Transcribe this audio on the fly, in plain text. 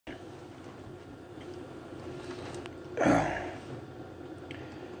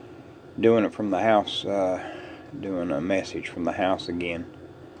doing it from the house, doing a message from the house again.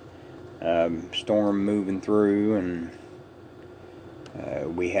 Storm moving through, and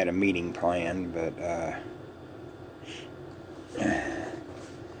we had a meeting planned, but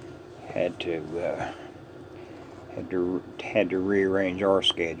had to rearrange our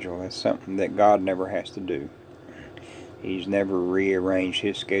schedule. That's something that God never has to do. He's never rearranged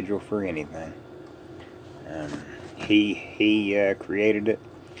His schedule for anything. He created it.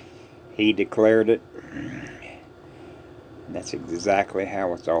 He declared it. That's exactly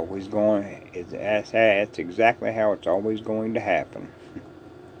how it's always going. That's exactly how it's always going to happen.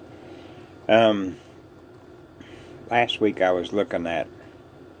 Last week I was looking at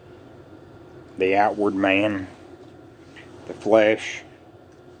the outward man, the flesh,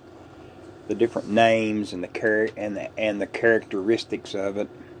 the different names and the characteristics of it.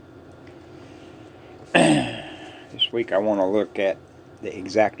 This week I want to look at the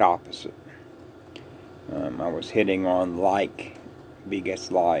exact opposite. I was hitting on like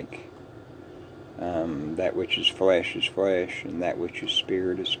begets like. That which is flesh, and that which is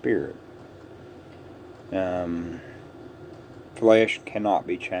spirit. Flesh cannot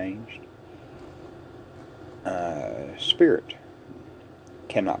be changed. Spirit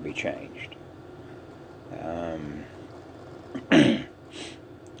cannot be changed. The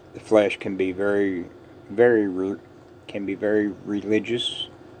flesh can be very religious,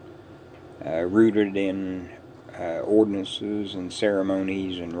 rooted in ordinances and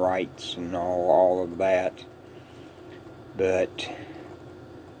ceremonies and rites and all of that, but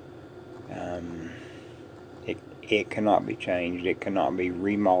it cannot be changed. It cannot be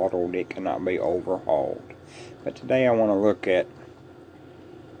remodeled. It cannot be overhauled. But today I want to look at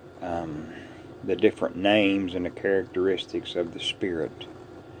the different names and the characteristics of the Spirit.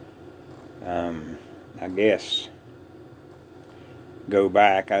 I guess go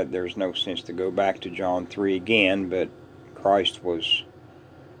back. There's no sense to go back to John 3 again, but Christ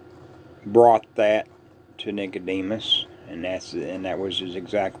brought that to Nicodemus, and that was his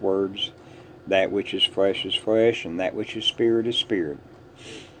exact words. That which is flesh, and that which is spirit.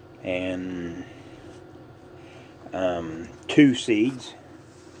 And two seeds.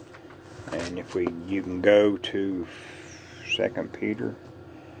 And if you can go to 2 Peter,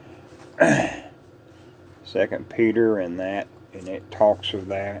 2 Peter, and it talks of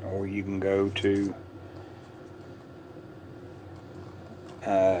that, or you can go to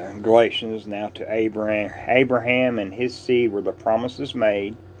Galatians. Now to Abraham and his seed were the promises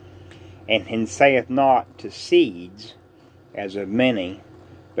made, and he saith not to seeds as of many,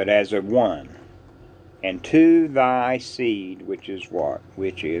 but as of one, and to thy seed, which is what?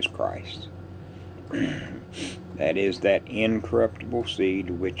 Which is Christ. That is that incorruptible seed,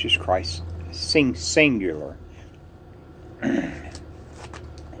 which is Christ, singular. We'll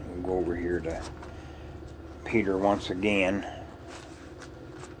go over here to Peter once again.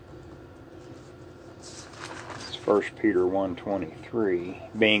 It's 1 Peter 1:23.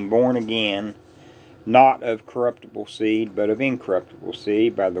 Being born again, not of corruptible seed, but of incorruptible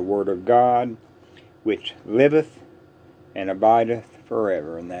seed, by the word of God, which liveth and abideth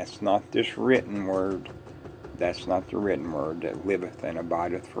forever. And that's not this written word. That's not the written word that liveth and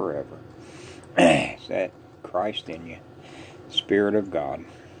abideth forever. It's that Christ in you, Spirit of God.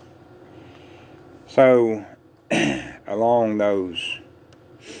 So, along those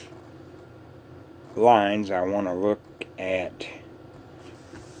lines, I want to look at,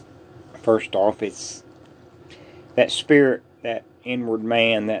 first off, it's that spirit, that inward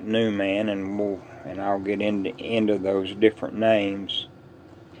man, that new man, and I'll get into those different names.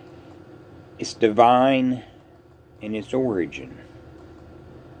 It's divine in its origin,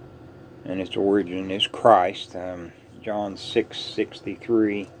 and its origin is Christ. John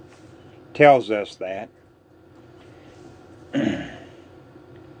 6:63 tells us that.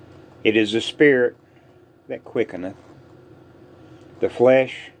 It is the Spirit that quickeneth, the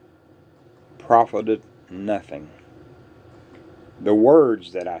flesh profiteth nothing. The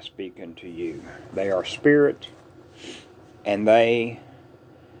words that I speak unto you, they are spirit, and they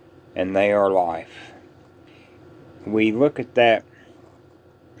are life. We look at that.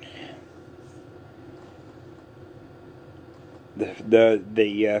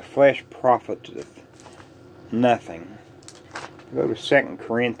 The flesh profiteth nothing. Go to 2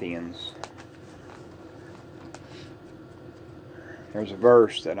 Corinthians. There's a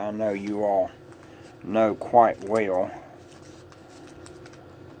verse that I know you all know quite well.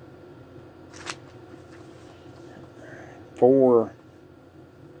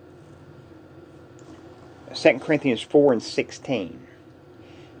 2 Corinthians 4:16.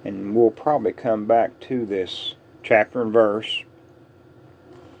 And we'll probably come back to this chapter and verse.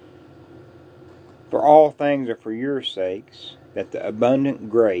 For all things are for your sakes, that the abundant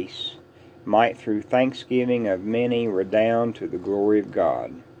grace might through thanksgiving of many redound to the glory of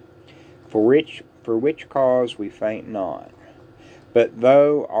God. For which cause we faint not. But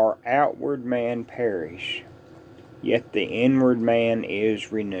though our outward man perish, yet the inward man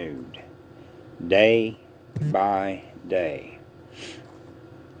is renewed, day by day.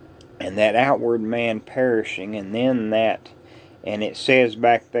 And that outward man perishing, and then that, and it says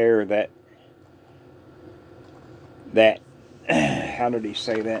back there that how did he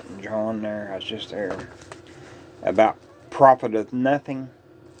say that in John there? I was just there. About profiteth nothing.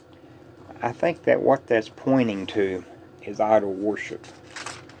 I think that what that's pointing to is idol worship.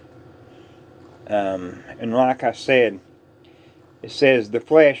 And like I said, it says the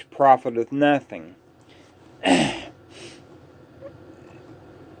flesh profiteth nothing.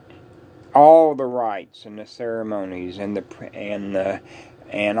 All the rites and the ceremonies and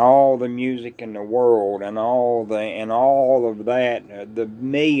all the music in the world and all of that, the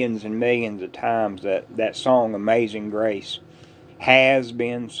millions and millions of times that song Amazing Grace has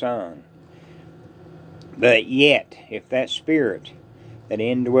been sung. But yet, if that spirit, that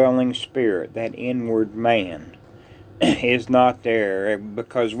indwelling spirit, that inward man is not there,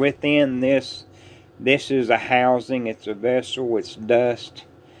 because within this is a housing, it's a vessel, it's dust,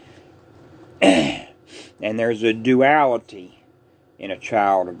 and there's a duality in a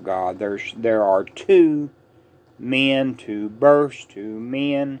child of God. There are two births, two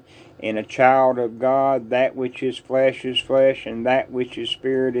men in a child of God. That which is flesh, and that which is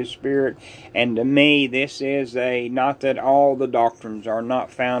spirit. And to me, this is not that all the doctrines are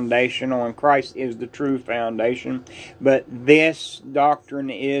not foundational, and Christ is the true foundation, but this doctrine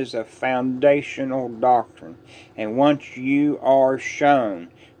is a foundational doctrine. And once you are shown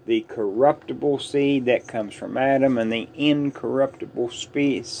the corruptible seed that comes from Adam and the incorruptible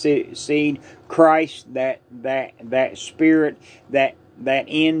seed, Christ, that spirit that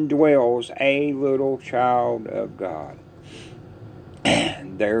indwells a little child of God.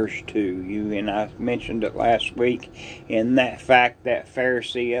 There's two. You and I mentioned it last week in that fact, that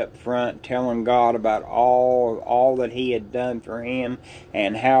Pharisee up front telling God about all that he had done for him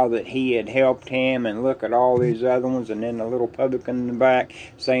and how that he had helped him, and look at all these other ones, and then the little publican in the back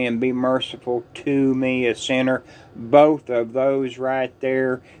saying, be merciful to me, a sinner. Both of those right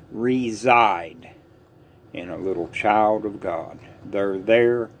there reside in a little child of God. They're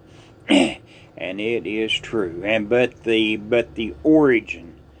there. And it is true, but the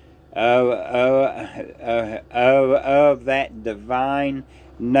origin of that divine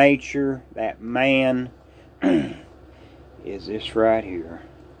nature, that man, is this right here.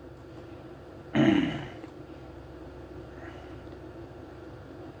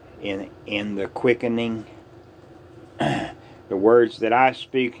 In the quickening, the words that I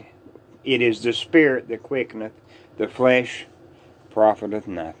speak, it is the spirit that quickeneth, the flesh profiteth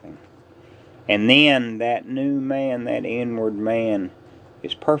nothing. And then that new man, that inward man,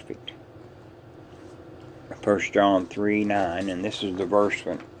 is perfect. 1 John 3:9, and this is the verse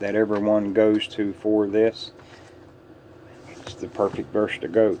that everyone goes to for this. It's the perfect verse to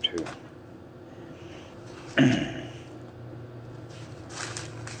go to.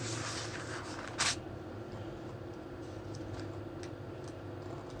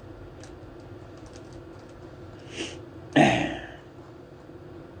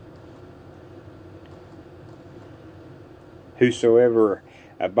 Whosoever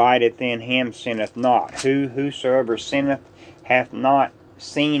abideth in him sinneth not. Whosoever sinneth hath not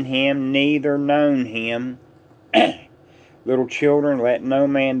seen him, neither known him. Little children, let no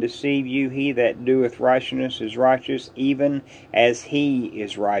man deceive you. He that doeth righteousness is righteous, even as he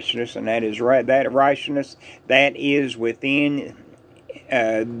is righteous. And that is right. That righteousness that is within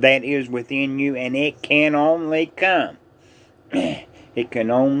you, and it can only come. It can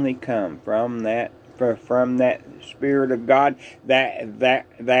only come from that Spirit of God,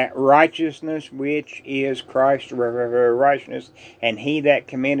 that righteousness which is Christ's righteousness. And he that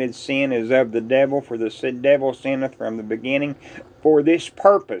committed sin is of the devil, for the devil sinneth from the beginning. For this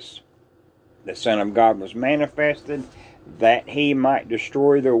purpose the Son of God was manifested, that he might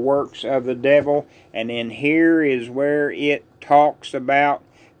destroy the works of the devil. And then here is where it talks about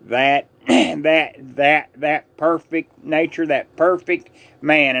that perfect nature, that perfect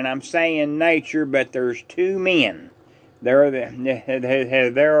man. And I'm saying nature, but there's two men. There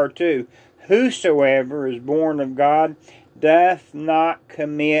are two. Whosoever is born of God doth not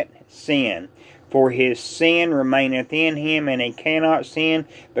commit sin, for his sin remaineth in him, and he cannot sin,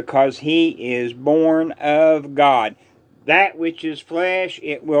 because he is born of God. That which is flesh,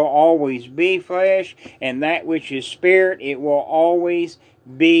 it will always be flesh, and that which is spirit, it will always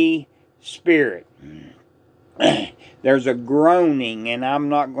be spirit. There's a groaning, and I'm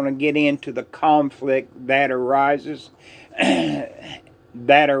not going to get into the conflict that arises.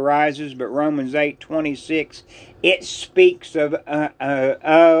 But Romans 8:26, it speaks of that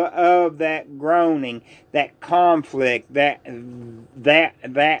groaning, that conflict,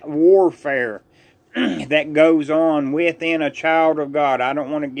 that warfare that goes on within a child of God. I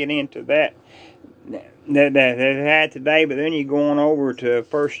don't want to get into that today, but then you go on over to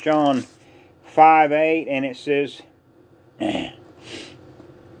 1 John 5:8, and it says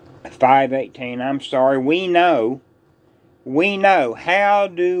 5:18. I'm sorry. We know. How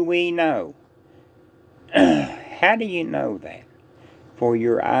do we know? How do you know that? For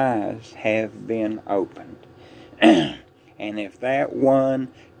your eyes have been opened. And if that one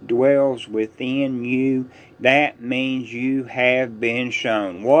dwells within you, that means you have been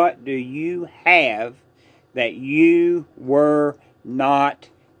shown. What do you have that you were not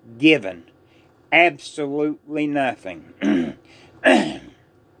given? Absolutely nothing.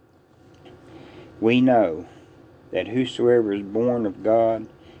 We know that whosoever is born of God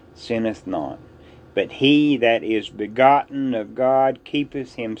sinneth not. But he that is begotten of God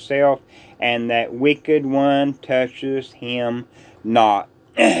keepeth himself, and that wicked one toucheth him not.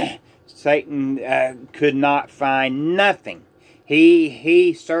 Satan could not find nothing.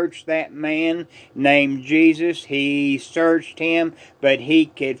 He searched that man named Jesus. He searched him, but he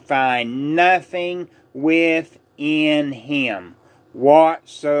could find nothing within him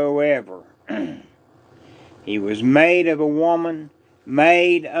whatsoever. He was made of a woman,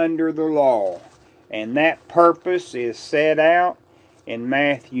 made under the law. And that purpose is set out in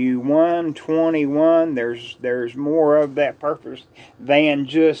Matthew 1:21. There's more of that purpose than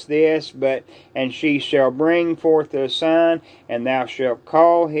just this. And she shall bring forth a son, and thou shalt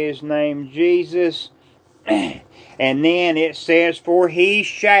call his name Jesus. And then it says, for he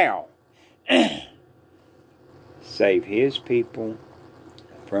shall save his people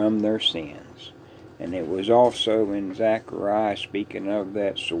from their sins. And it was also in Zechariah speaking of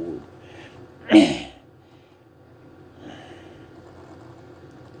that sword.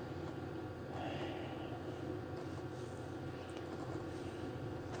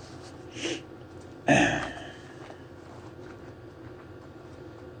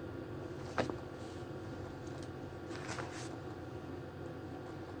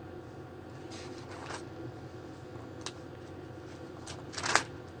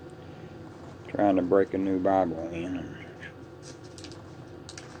 Trying to break a new Bible in.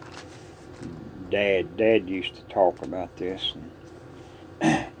 Dad used to talk about this, and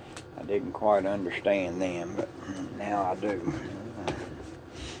I didn't quite understand then, but now I do.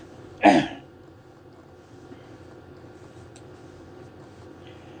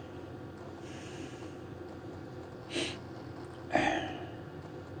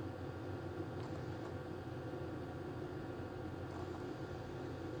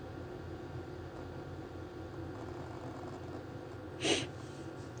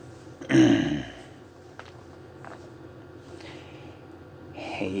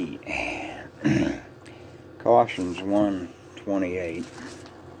 Colossians 1:28.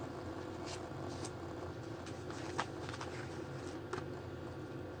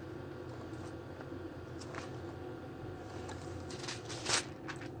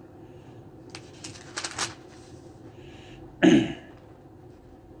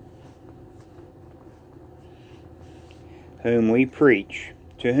 Whom we preach,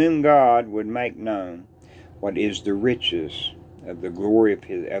 to whom God would make known what is the riches of the glory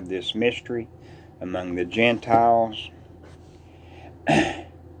of this mystery among the Gentiles,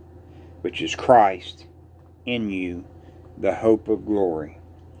 which is Christ in you, the hope of glory.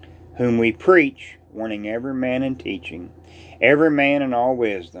 Whom we preach, warning every man in teaching, every man in all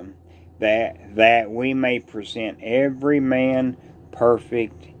wisdom, that we may present every man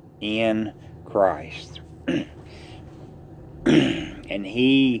perfect in Christ. And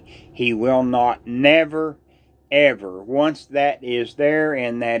he will not never ever. Once that is there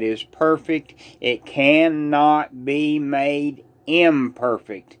and that is perfect, it cannot be made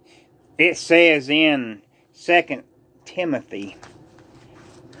imperfect. It says in 2 Timothy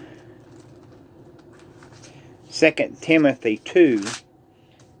 2,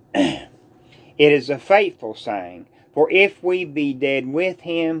 it is a faithful saying, for if we be dead with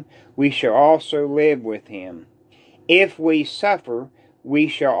him, we shall also live with him. If we suffer, we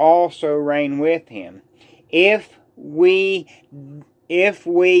shall also reign with him. If we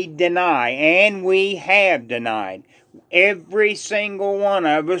deny, and we have denied, every single one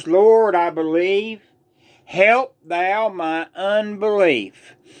of us, Lord, I believe, help thou my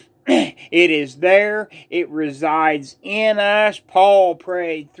unbelief. It is there. It resides in us. Paul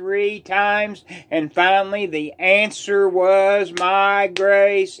prayed 3 times, and finally the answer was, my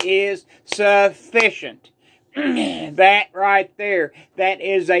grace is sufficient. That right there, that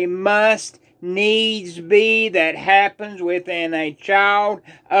is a must needs be that happens within a child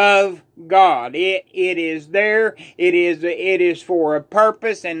of God. It is there. It is for a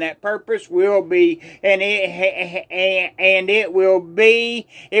purpose, and that purpose will be,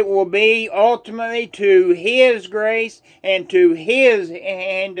 it will be ultimately to His grace and to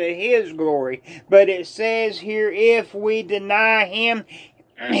His glory. But it says here, if we deny Him,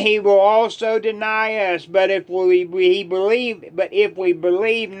 He will also deny us. But if we believe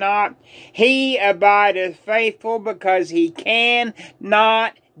not, He abideth faithful, because He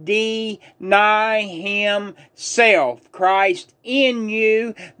cannot deny Himself. Christ in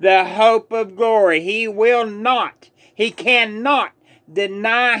you, the hope of glory. He cannot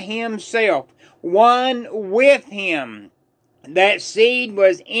deny Himself. One with Him. That seed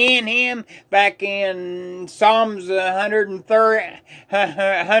was in Him back in Psalms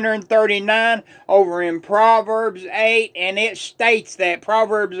 139 over in Proverbs 8, and it states that,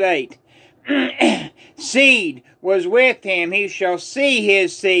 Proverbs 8, seed was with Him, He shall see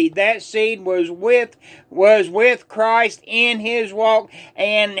His seed. That seed was with Christ in His walk,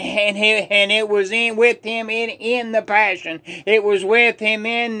 and it was with Him in the passion. It was with Him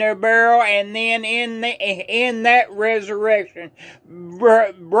in the burial, and then in that resurrection,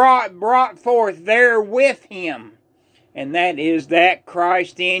 brought forth there with Him. And that is that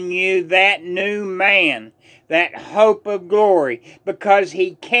Christ in you, that new man, that hope of glory, because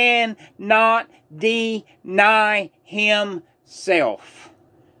He cannot deny Himself.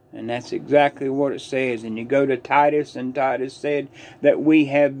 And that's exactly what it says. And you go to Titus, and Titus said that we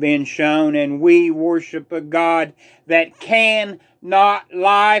have been shown, and we worship a God that cannot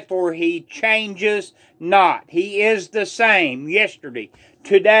lie, for He changes not. He is the same yesterday,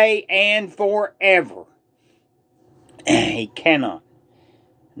 today, and forever. He cannot,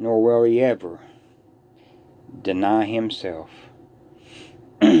 nor will He ever deny Himself.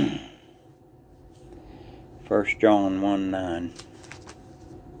 1 John 1:9.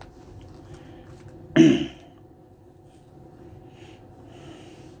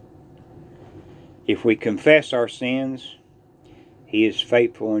 If we confess our sins, He is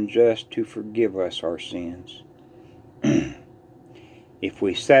faithful and just to forgive us our sins. If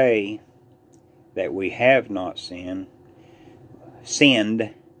we say that we have not sinned,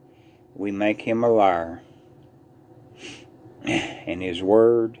 we make Him a liar, and His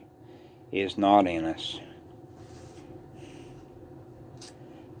word is not in us.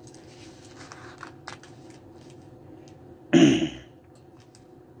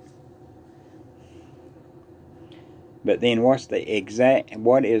 But then what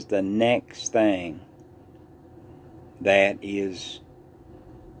is the next thing that is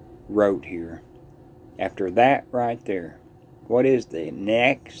wrote here? After that right there, what is the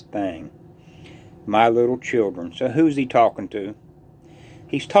next thing? My little children. So who's He talking to?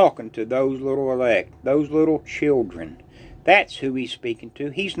 He's talking to those little elect, those little children. That's who He's speaking to.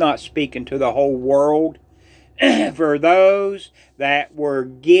 He's not speaking to the whole world. For those that were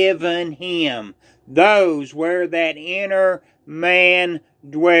given Him, those where that inner man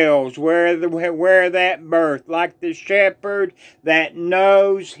dwells, where that birth, like the shepherd that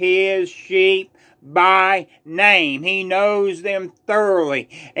knows his sheep by name. He knows them thoroughly,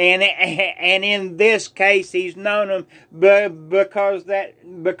 and in this case, He's known them because that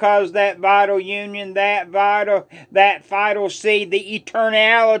vital union, that vital seed, the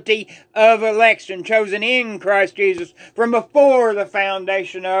eternality of election, chosen in Christ Jesus from before the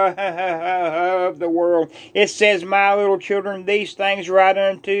foundation of the world. It says, "My little children, these things write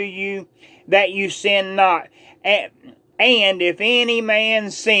unto you, that you sin not." And if any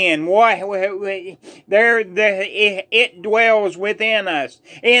man sin, it dwells within us.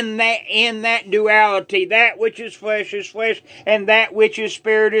 In that duality, that which is flesh, and that which is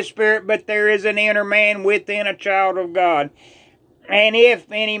spirit. But there is an inner man within a child of God. And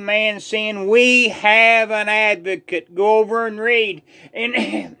if any man sin, we have an advocate. Go over and read.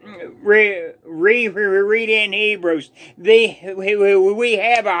 And read in Hebrews. We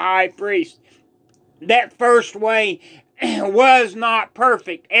have a high priest. That first way was not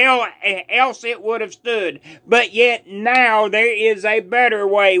perfect, else it would have stood. But yet now there is a better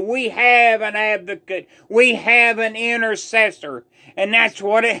way. We have an advocate. We have an intercessor. And that's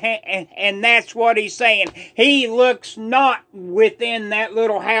what He's saying. He looks not within that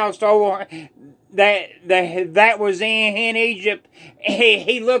little house over that was in Egypt.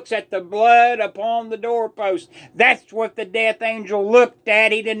 He looks at the blood upon the doorpost. That's what the death angel looked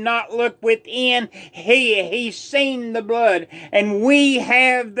at. He did not look within. He's seen the blood. And we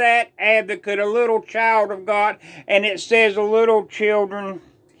have that advocate, a little child of God. And it says, a little children,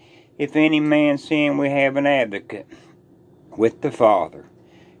 if any man sin, we have an advocate with the Father,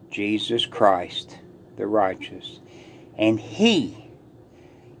 Jesus Christ, the righteous. And He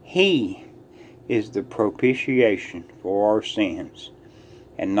is the propitiation for our sins,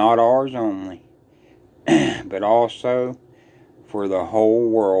 and not ours only, but also for the whole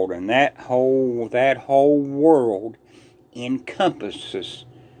world. And that whole world encompasses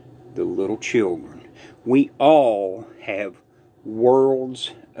the little children. We all have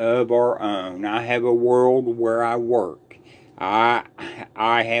worlds of our own. I have a world where I work. I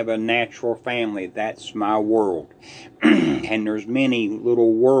have a natural family. That's my world. And there's many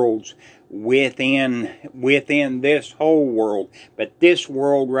little worlds within this whole world. But this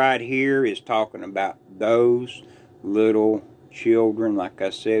world right here is talking about those little children, like I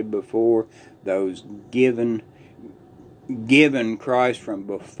said before, those given Christ from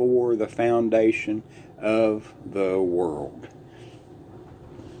before the foundation of the world.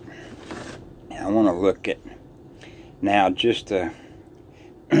 Now, I want to look at now just a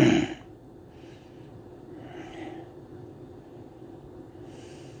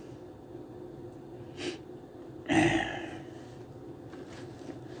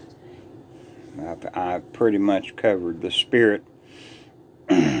I've pretty much covered the Spirit.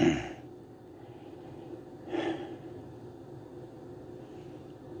 It's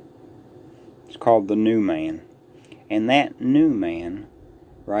called the new man. And that new man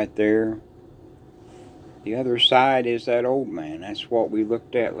right there, the other side is that old man. That's what we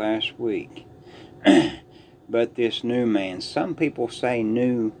looked at last week. But this new man, some people say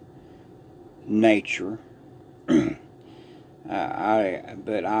new nature.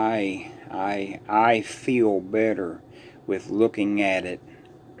 But I feel better with looking at it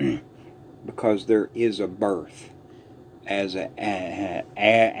because there is a birth as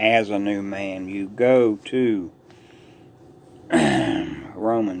a new man. You go to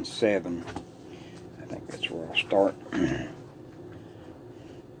Romans 7. I think that's where I'll start.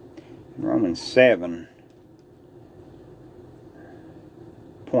 Romans 7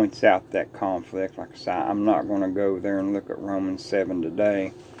 points out that conflict. Like I said, I'm not going to go there and look at Romans 7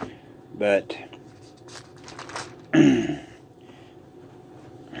 today, but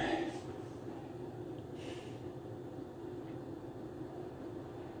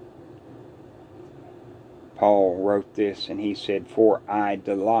Paul wrote this, and he said, "For I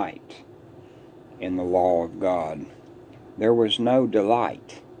delight in the law of God." There was no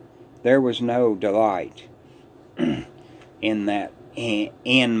delight. There was no delight in that,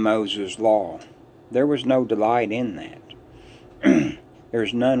 in Moses' law. There was no delight in that.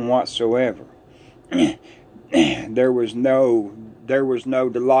 There's none whatsoever. There was no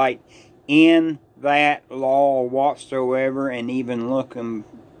delight in that law whatsoever, and even looking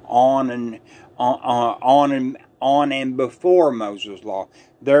on and before Moses' law.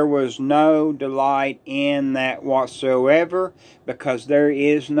 There was no delight in that whatsoever, because there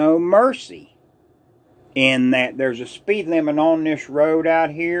is no mercy in that. There's a speed limit on this road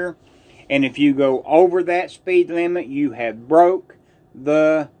out here, and if you go over that speed limit, you have broke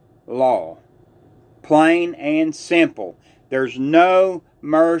the law. Plain and simple. There's no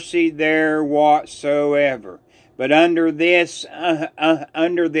mercy there whatsoever. But under this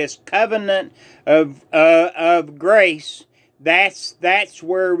covenant of grace, that's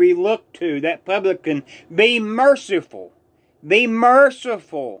where we look to. That publican, be merciful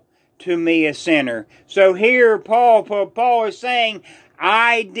to me, a sinner. So here Paul is saying,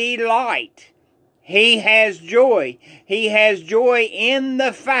 I delight. He has joy. He has joy in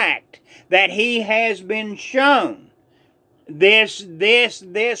the fact that he has been shown this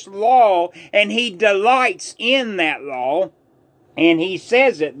law, and he delights in that law, and he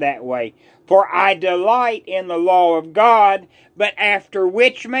says it that way. For I delight in the law of God, but after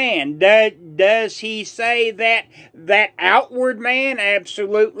which man? Does he say that outward man?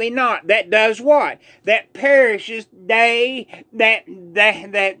 Absolutely not. That does what? That perishes that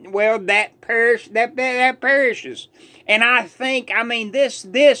perishes. And I think,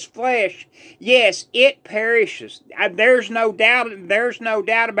 this flesh, yes, it perishes. There's no doubt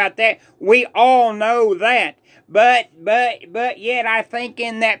about that. We all know that. But yet I think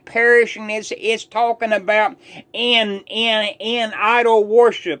in that perishing it's talking about in idol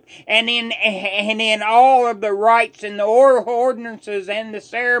worship and in all of the rites and the ordinances and the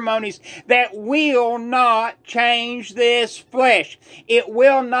ceremonies that will not change this flesh. It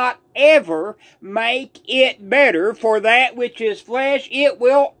will not ever make it better, for that which is flesh, it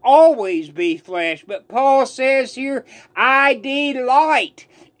will always be flesh. But Paul says here, I delight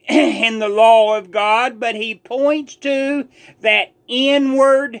in the law of God, but he points to that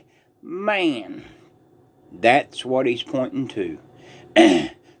inward man. That's what he's pointing to.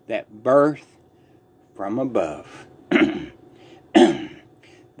 That birth from above.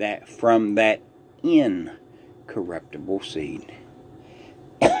 That from that incorruptible seed.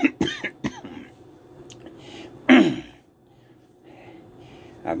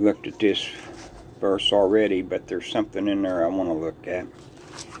 I've looked at this verse already, but there's something in there I want to look at.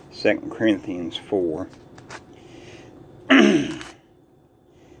 2 Corinthians 4.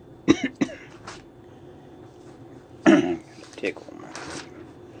 Tickle my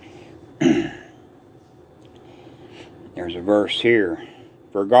There's a verse here.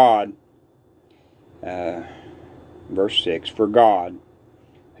 For God, verse 6, for God,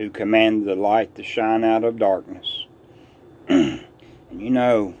 who commanded the light to shine out of darkness. And you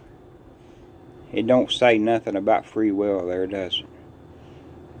know, it don't say nothing about free will there, does it?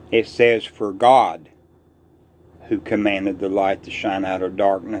 It says, for God, who commanded the light to shine out of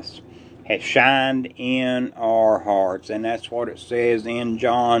darkness, has shined in our hearts. And that's what it says in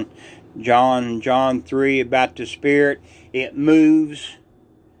John 3 about the Spirit. It moves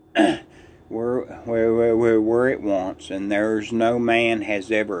where it wants, and there's no man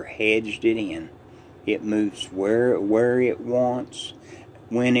has ever hedged it in. It moves where it wants,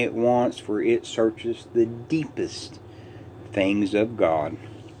 when it wants, for it searches the deepest things of God.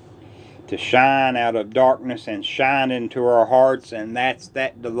 To shine out of darkness and shine into our hearts, and that's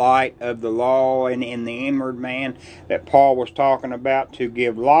that delight of the law and in the inward man that Paul was talking about, to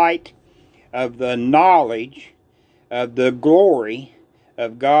give light of the knowledge of the glory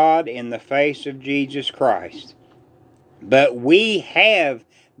of God in the face of Jesus Christ. But we have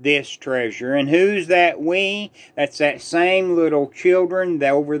this treasure, and who's that we? That's that same little children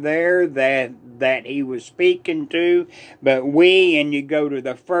over there that he was speaking to. But we, and you go to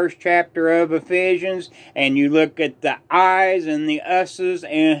the first chapter of Ephesians, and you look at the I's and the us's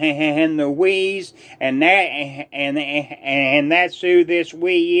and the we's, and that's who this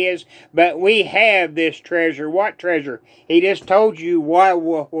we is. But we have this treasure. What treasure? He just told you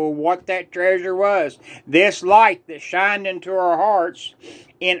what that treasure was. This light that shined into our hearts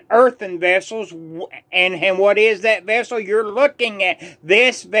in earthen vessels. And what is that vessel? You're looking at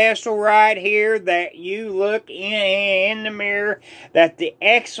this vessel right here that you look in the mirror, that the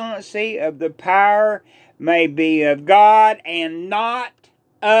excellency of the power may be of God and not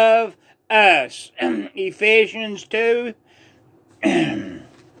of us. Ephesians 2.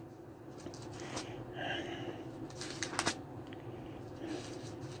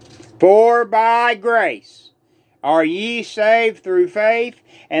 For by grace are ye saved through faith,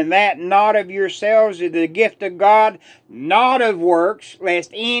 and that not of yourselves is the gift of God, not of works,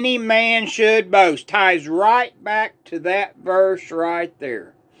 lest any man should boast. Ties right back to that verse right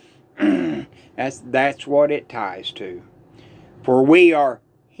there. That's what it ties to. For we are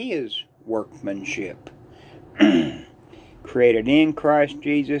his workmanship, created in Christ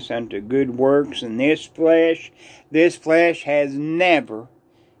Jesus unto good works, and this flesh has never,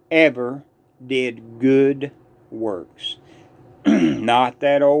 ever did good works. Not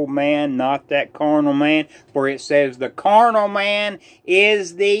that old man, not that carnal man, for it says the carnal man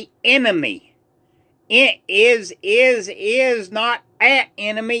is the enemy. It is not at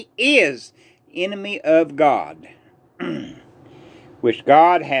enemy, is enemy of God, which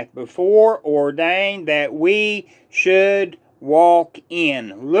God hath before ordained that we should walk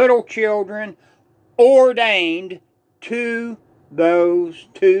in. Little children ordained to those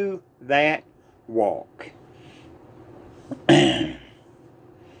to that walk.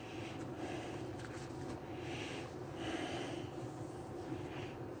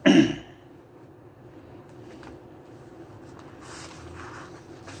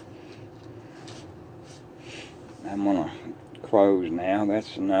 I'm going to close now.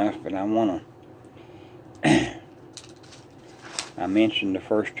 That's enough, but I want to... I mentioned the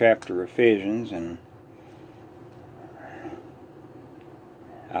first chapter of Ephesians, and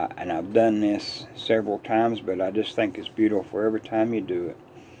I've done this several times, but I just think it's beautiful every time you do it.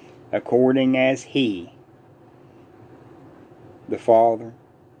 According as He, the Father,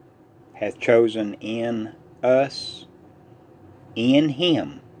 hath chosen in us, in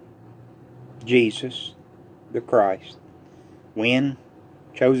Him, Jesus, the Christ, when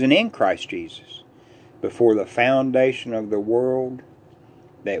chosen in Christ Jesus, before the foundation of the world,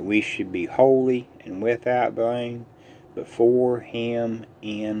 that we should be holy and without blame before Him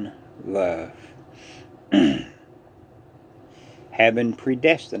in love, having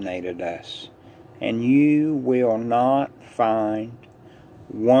predestinated us. And you will not find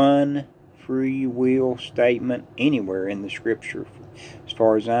one free will statement anywhere in the Scripture, as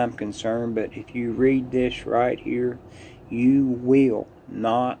far as I'm concerned. But if you read this right here, you will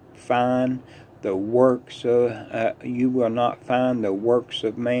not find the works of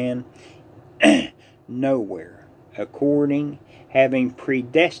man nowhere. According, having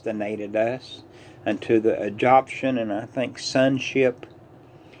predestinated us unto the adoption, and I think sonship,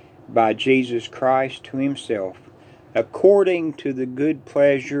 by Jesus Christ to Himself, according to the good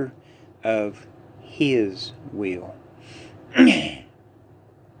pleasure of His will, to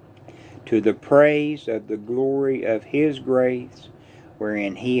the praise of the glory of His grace,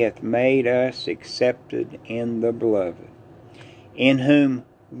 wherein He hath made us accepted in the Beloved, in whom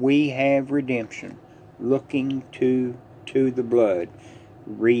we have redemption, looking to the blood.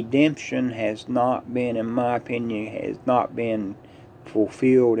 Redemption has not been, in my opinion, has not been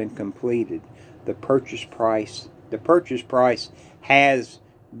fulfilled and completed. The purchase price has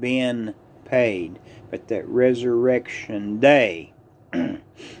been paid, but that resurrection day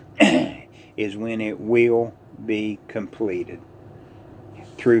is when it will be completed.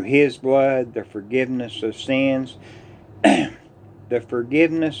 Through His blood, the forgiveness of sins, the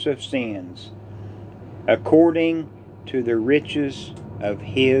forgiveness of sins, according to the riches of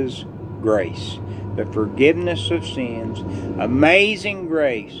His grace. The forgiveness of sins, amazing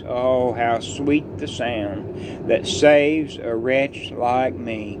grace. Oh, how sweet the sound that saves a wretch like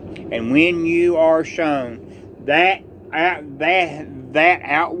me. And when you are shown that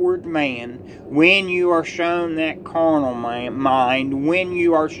outward man, when you are shown that carnal mind, when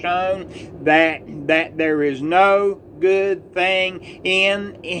you are shown that there is no good thing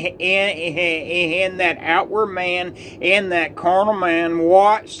in that outward man, in that carnal man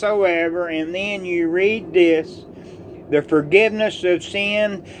whatsoever, and then you read this, the forgiveness of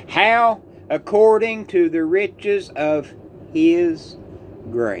sin, how? According to the riches of His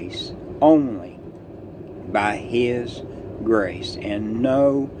grace, only by His grace, and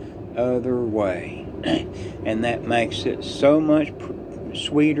no other way. And that makes it so much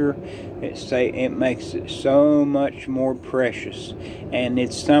sweeter. It makes it so much more precious, and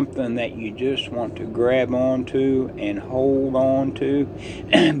it's something that you just want to grab onto and hold on to,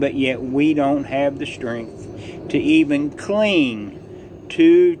 but yet we don't have the strength to even cling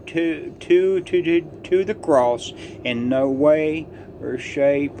to the cross in no way or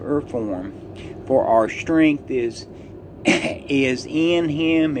shape or form. For our strength is in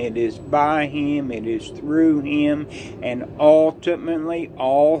Him, it is by Him, it is through Him, and ultimately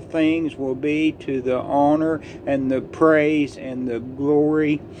all things will be to the honor and the praise and the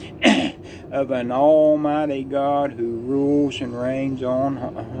glory of an almighty God who rules and reigns on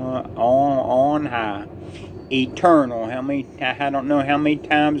high. Eternal. I don't know how many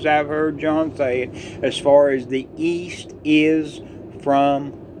times I've heard John say it, as far as the east is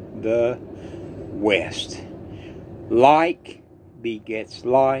from the west. Like begets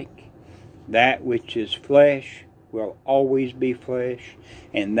like. That which is flesh will always be flesh,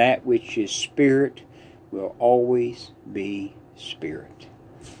 and that which is spirit will always be spirit.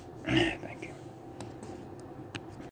 Thank you.